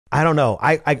I don't know.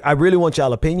 I really want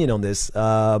y'all opinion on this.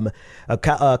 A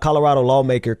Colorado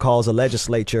lawmaker calls a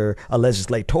legislator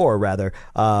rather,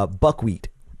 buckwheat.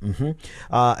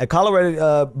 A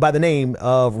Colorado by the name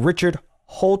of Richard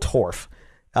Holtorf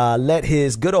let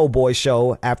his good old boy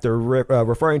show after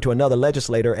referring to another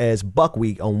legislator as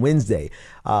buckwheat on Wednesday.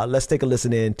 Let's take a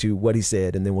listen in to what he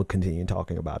said, and then we'll continue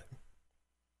talking about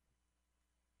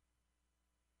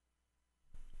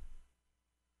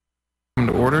it.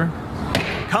 To order.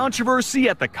 Controversy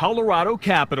at the Colorado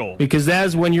Capitol. Because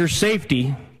that's when your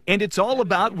safety. And it's all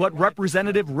about what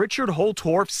Representative Richard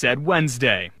Holtorf said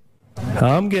Wednesday.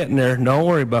 I'm getting there. Don't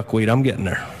worry, buckwheat. I'm getting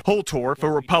there. Holtorf, a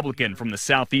Republican from the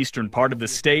southeastern part of the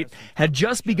state, had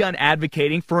just begun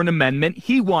advocating for an amendment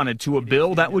he wanted to a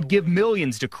bill that would give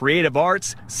millions to creative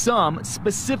arts, some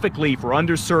specifically for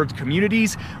underserved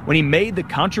communities, when he made the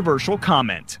controversial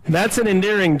comment. That's an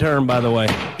endearing term, by the way.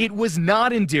 It was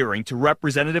not endearing to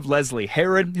Representative Leslie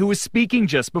Herod, who was speaking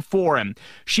just before him.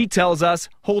 She tells us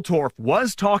Holtorf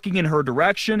was talking in her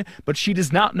direction, but she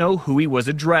does not know who he was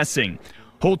addressing.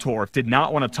 Holtorf did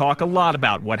not want to talk a lot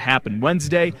about what happened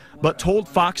Wednesday, but told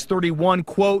Fox 31,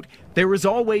 quote, "There is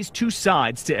always two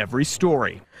sides to every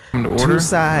story." Two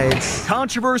sides.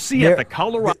 Controversy at the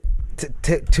Colorado.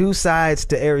 Two sides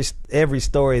to every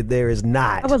story. There is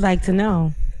not. I would like to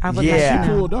know. She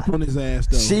pulled up on his ass,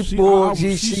 though.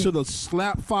 She should have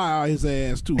slapped fire his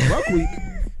ass, too. Buckwheat.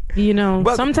 You know,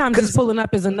 sometimes just pulling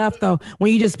up is enough, though,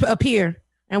 when you just appear.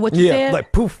 And what you said?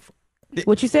 Like poof.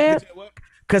 What you said?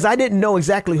 Because I didn't know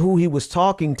exactly who he was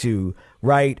talking to,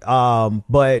 right?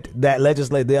 But that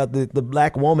legislator, the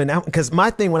black woman, because my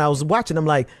thing when I was watching, I'm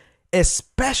like,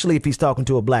 especially if he's talking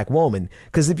to a black woman,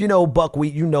 because if you know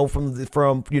buckwheat, you know from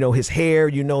his hair,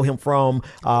 you know him from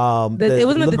it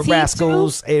wasn't the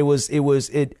Rascals. It was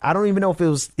I don't even know if it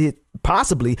was it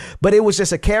possibly, but it was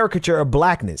just a caricature of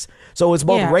blackness. So it's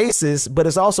both racist, but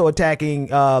it's also attacking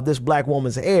this black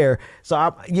woman's hair.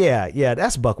 So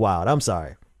that's buck wild. I'm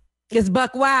sorry. It's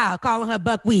Buck Wild calling her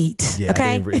buckwheat. Yeah,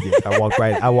 okay. I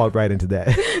walked right into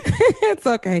that. It's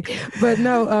okay, but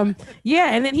no,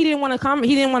 and then he didn't want to comment.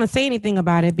 He didn't want to say anything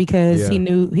about it because he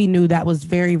knew that was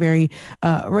very, very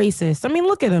racist. I mean,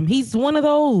 look at him. He's one of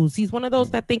those. He's one of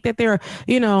those that think that they're,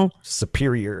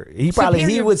 superior. He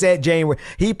was at January.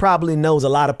 He probably knows a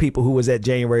lot of people who was at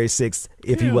January 6th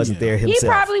if he wasn't there himself. He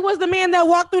probably was the man that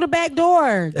walked through the back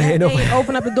door. They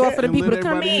opened up the door for the people to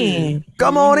come in.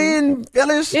 Come on in,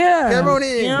 Phyllis. Yeah. Come on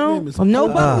in. No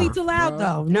buckwheats allowed,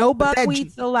 though. No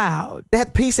buckwheats allowed.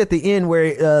 That piece at the end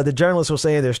where the journalists were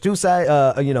saying there's two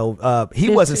sides, he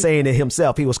wasn't saying it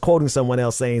himself. He was quoting someone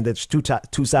else saying there's two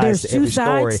sides to every story. There's two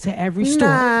sides to every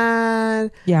story.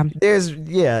 Yeah. There's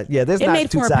not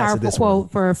two sides to this one.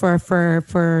 It made for a powerful quote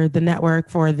for the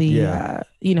network, for the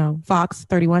Fox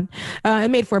 31. It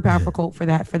made for a powerful quote for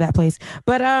that place.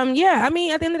 But I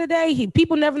mean, at the end of the day,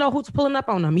 people never know who's pulling up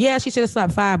on them. Yeah, she should have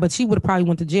slapped fire, but she would have probably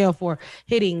went to jail for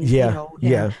hitting.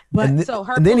 But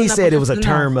and then he said it was a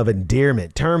term of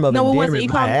endearment.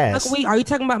 My ass. Are you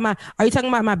talking about my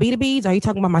B2Bs? Are you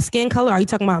talking about my skin color? Are you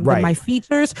talking about my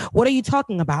features? What are you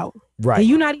talking about? Right. And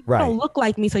you don't look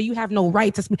like me, so you have no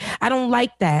right to speak. I don't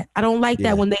like that. I don't like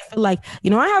that when they feel like,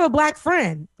 I have a black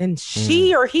friend and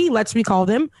she or he lets me call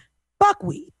them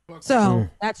buckwheat. So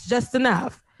that's just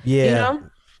enough. Yeah.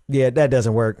 Yeah, that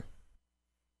doesn't work.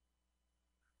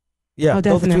 Yeah,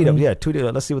 throw the tweet up. Yeah, tweet it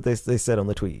up. Let's see what they said on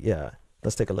the tweet. Yeah,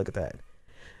 let's take a look at that.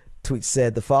 Tweet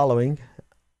said the following: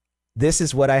 "This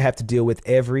is what I have to deal with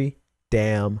every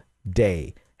damn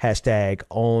day. Hashtag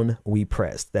on we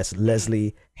pressed." That's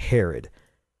Leslie Herod.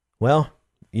 Well,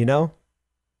 yeah.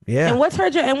 And what's her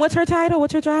title?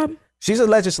 What's her job? She's a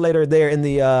legislator there in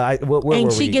the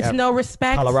and she gets no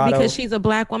respect Colorado. Because she's a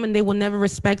black woman. They will never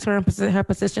respect her in her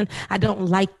position. I don't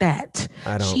like that.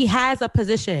 She has a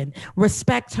position.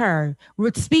 Respect her.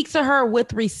 Speak to her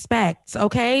with respect.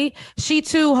 Okay. She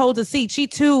too holds a seat. She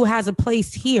too has a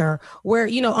place here where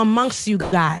amongst you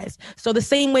guys. So the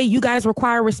same way you guys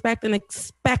require respect and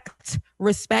expect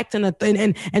respect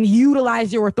and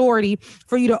utilize your authority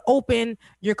for you to open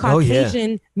your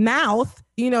Caucasian mouth,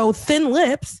 thin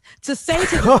lips to say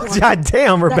to God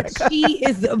damn, Rebecca, she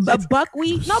is a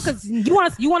buckwheat. No, because you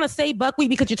want to say buckwheat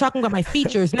because you're talking about my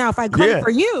features. Now, if I come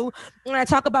for you and I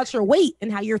talk about your weight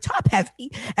and how you're top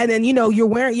heavy, and then you're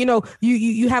wearing,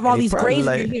 you have all these grays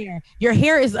in your hair. Your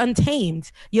hair is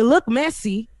untamed. You look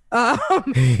messy.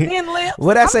 Thin lips.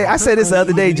 What I say? I said this the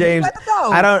other day, James.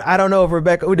 I don't know if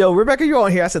Rebecca. No, Rebecca, you're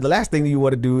on here. I said the last thing you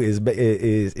want to do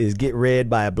is get read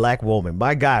by a black woman.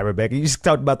 My God, Rebecca, you just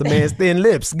talked about the man's thin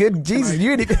lips. Good Jesus,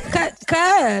 you didn't even.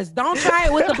 Cause don't try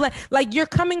it with the black. Like, you're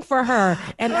coming for her,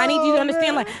 and I need you to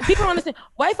understand. Like, people don't understand.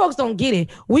 White folks don't get it.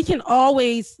 We can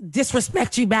always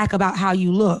disrespect you back about how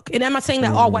you look, and I'm not saying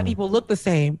that all white people look the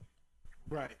same.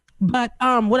 Right. But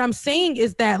what I'm saying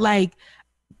is that, like,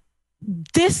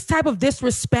 this type of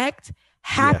disrespect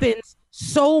happens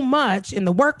so much in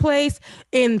the workplace,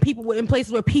 in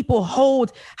places where people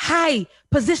hold high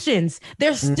positions.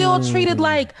 They're still treated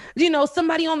like,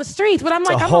 somebody on the streets. But I'm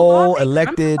like, I'm a whole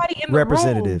elected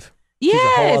representative.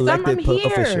 Yes, I'm here.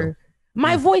 Official.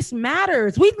 My voice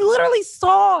matters. We literally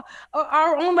saw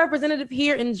our own representative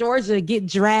here in Georgia get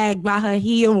dragged by her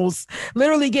heels,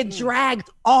 literally get dragged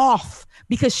off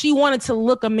because she wanted to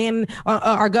look a man,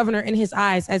 our governor, in his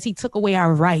eyes as he took away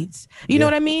our rights. You know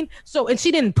what I mean? So, and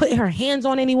she didn't put her hands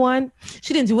on anyone.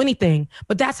 She didn't do anything.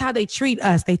 But that's how they treat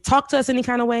us. They talk to us any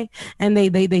kind of way, and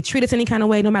they treat us any kind of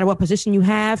way, no matter what position you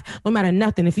have, no matter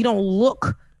nothing. If you don't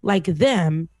look like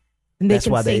them, then they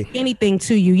can say anything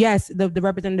to you. Yes, the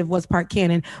representative was part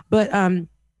Cannon, but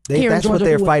that's what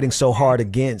they're fighting so hard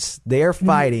against. They're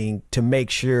fighting to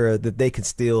make sure that they can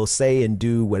still say and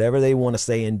do whatever they want to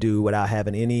say and do without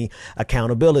having any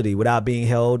accountability, without being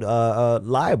held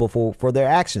liable for their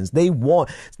actions. They would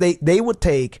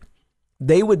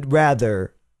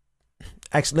rather.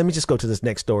 Actually, let me just go to this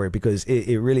next story because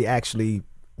it really actually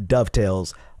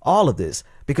dovetails all of this,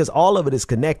 because all of it is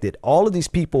connected. All of these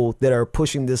people that are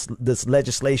pushing this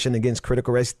legislation against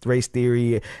critical race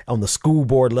theory on the school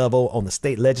board level, on the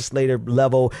state legislator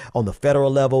level, on the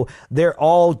federal level, they're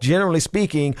all, generally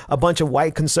speaking, a bunch of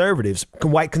white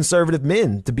conservative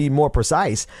men, to be more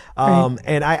precise.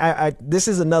 And I this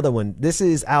is another one. This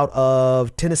is out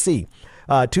of Tennessee.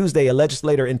 Tuesday, a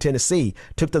legislator in Tennessee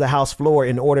took to the House floor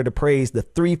in order to praise the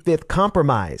 3/5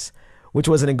 compromise, which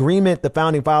was an agreement the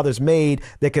founding fathers made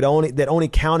that only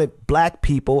counted black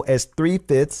people as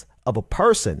 3/5 of a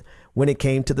person when it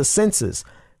came to the census.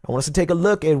 I want us to take a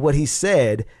look at what he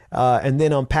said and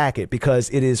then unpack it, because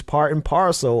it is part and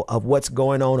parcel of what's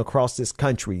going on across this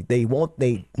country. They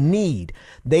need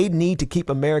to keep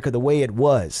America the way it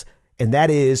was. And that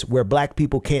is where black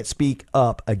people can't speak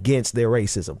up against their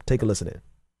racism. Take a listen in.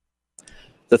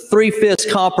 The 3/5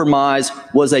 compromise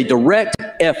was a direct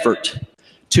effort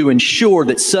to ensure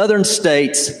that southern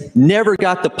states never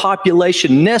got the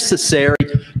population necessary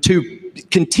to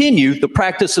continue the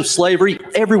practice of slavery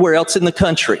everywhere else in the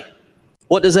country.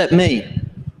 What does that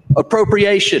mean?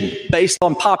 Appropriation based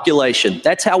on population.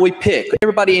 That's how we pick.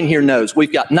 Everybody in here knows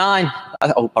we've got 9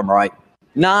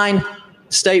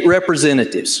 state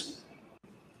representatives.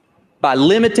 By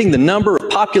limiting the number of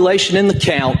population in the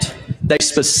count, they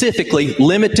specifically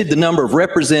limited the number of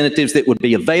representatives that would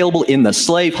be available in the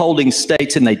slave-holding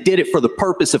states, and they did it for the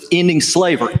purpose of ending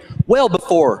slavery, well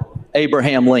before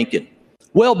Abraham Lincoln,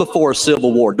 well before a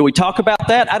Civil War. Do we talk about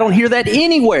that? I don't hear that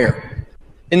anywhere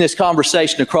in this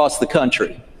conversation across the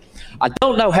country. I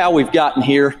don't know how we've gotten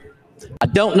here. I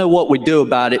don't know what we do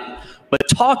about it, but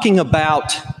talking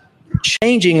about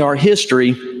changing our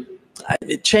history,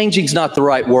 changing's not the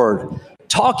right word.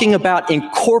 Talking about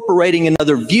incorporating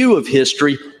another view of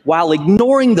history while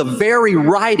ignoring the very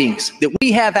writings that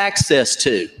we have access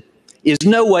to is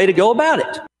no way to go about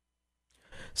it.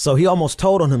 So he almost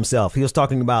told on himself. He was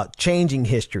talking about changing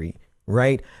history,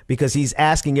 right? Because he's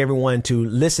asking everyone to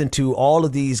listen to all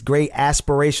of these great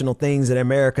aspirational things that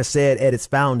America said at its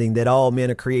founding, that all men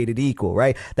are created equal,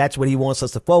 right? That's what he wants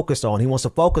us to focus on. He wants to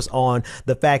focus on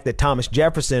the fact that Thomas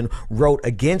Jefferson wrote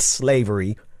against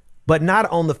slavery, but not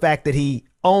on the fact that he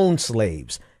owned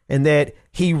slaves and that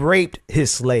he raped his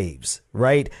slaves,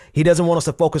 right? He doesn't want us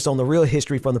to focus on the real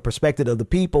history from the perspective of the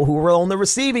people who were on the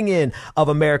receiving end of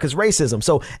America's racism.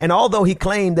 So, and although he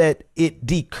claimed that it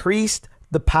decreased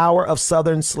the power of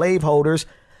Southern slaveholders,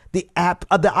 the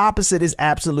opposite is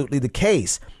absolutely the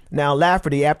case. Now,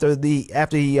 Lafferty, after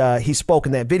he spoke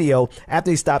in that video,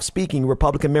 after he stopped speaking,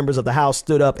 Republican members of the House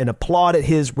stood up and applauded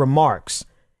his remarks.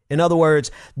 In other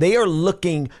words, they are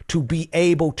looking to be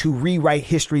able to rewrite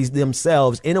histories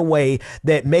themselves in a way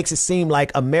that makes it seem like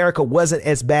America wasn't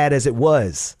as bad as it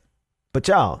was. But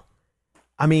y'all,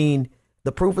 I mean,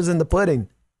 the proof is in the pudding.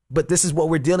 But this is what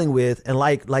we're dealing with. And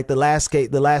like the last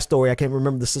story, I can't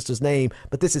remember the sister's name,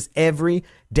 but this is every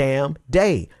damn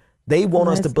day. They want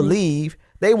us to believe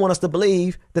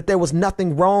that there was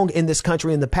nothing wrong in this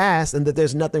country in the past and that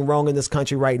there's nothing wrong in this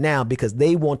country right now, because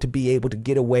they want to be able to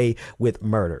get away with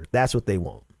murder. That's what they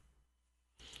want.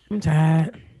 I'm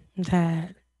tired.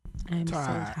 I'm so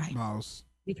tired. Boss.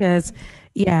 Because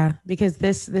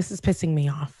this is pissing me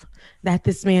off. That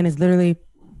this man is literally,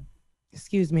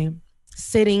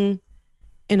 sitting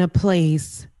in a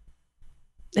place,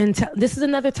 and this is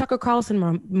another Tucker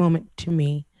Carlson moment to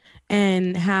me,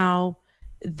 and how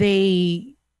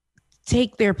they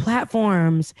take their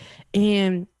platforms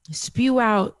and spew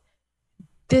out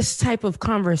this type of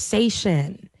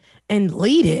conversation and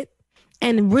lead it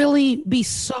and really be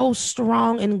so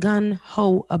strong and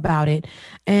gun-ho about it,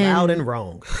 and loud and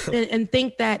wrong, and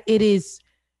think that it is,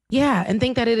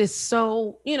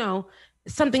 so,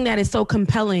 something that is so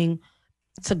compelling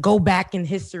to go back in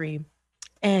history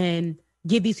and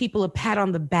give these people a pat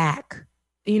on the back.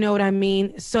 You know what I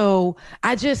mean? So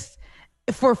I just,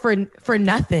 for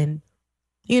nothing,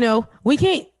 we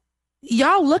can't,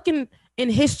 y'all looking in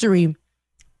history,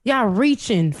 y'all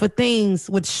reaching for things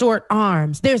with short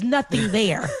arms. There's nothing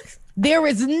there. There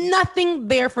is nothing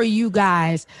there for you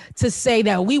guys to say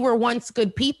that we were once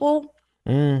good people.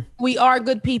 We are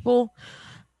good people.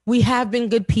 We have been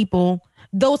good people.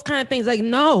 Those kind of things. Like,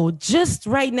 no, just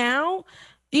right now,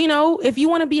 if you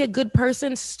want to be a good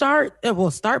person, start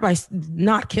by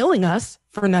not killing us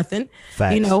for nothing.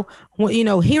 Facts.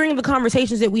 Hearing the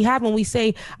conversations that we have when we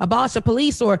say abolish the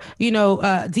police or,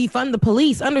 defund the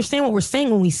police, understand what we're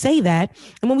saying when we say that.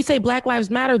 And when we say Black Lives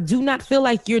Matter, do not feel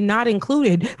like you're not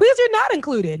included, because you're not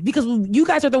included, because you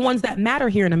guys are the ones that matter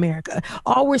here in America.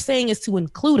 All we're saying is to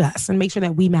include us and make sure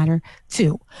that we matter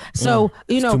too. So,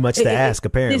 it's too much to ask,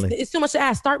 apparently. It's too much to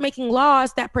ask. Start making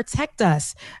laws that protect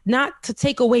us, not to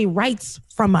take away rights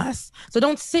from us. So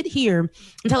don't sit here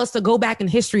and tell us to go back in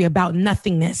history about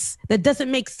nothingness. That doesn't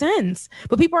make sense.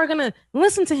 But people are going to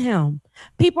listen to him.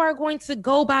 People are going to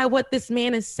go by what this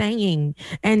man is saying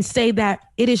and say that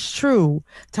it is true.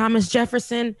 Thomas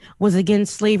Jefferson was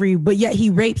against slavery, but yet he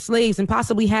raped slaves and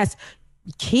possibly has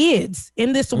kids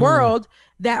in this world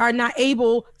that are not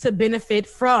able to benefit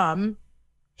from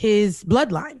his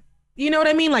bloodline. You know what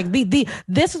I mean? Like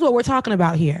this is what we're talking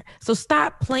about here. So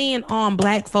stop playing on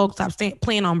Black folks. Stop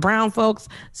playing on brown folks.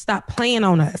 Stop playing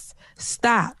on us.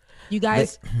 Stop. You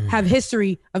guys have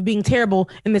history of being terrible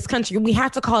in this country. We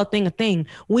have to call a thing.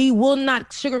 We will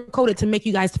not sugarcoat it to make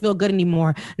you guys feel good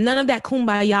anymore. None of that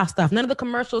kumbaya stuff. None of the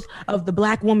commercials of the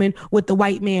Black woman with the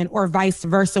white man or vice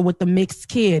versa with the mixed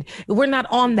kid. We're not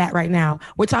on that right now.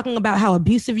 We're talking about how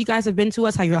abusive you guys have been to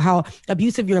us, how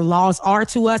abusive your laws are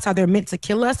to us, how they're meant to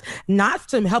kill us, not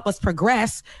to help us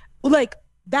progress. Like,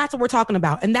 that's what we're talking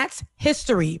about. And that's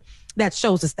history that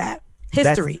shows us that.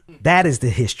 History. That is the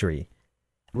history.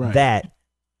 Right.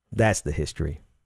 That's the history.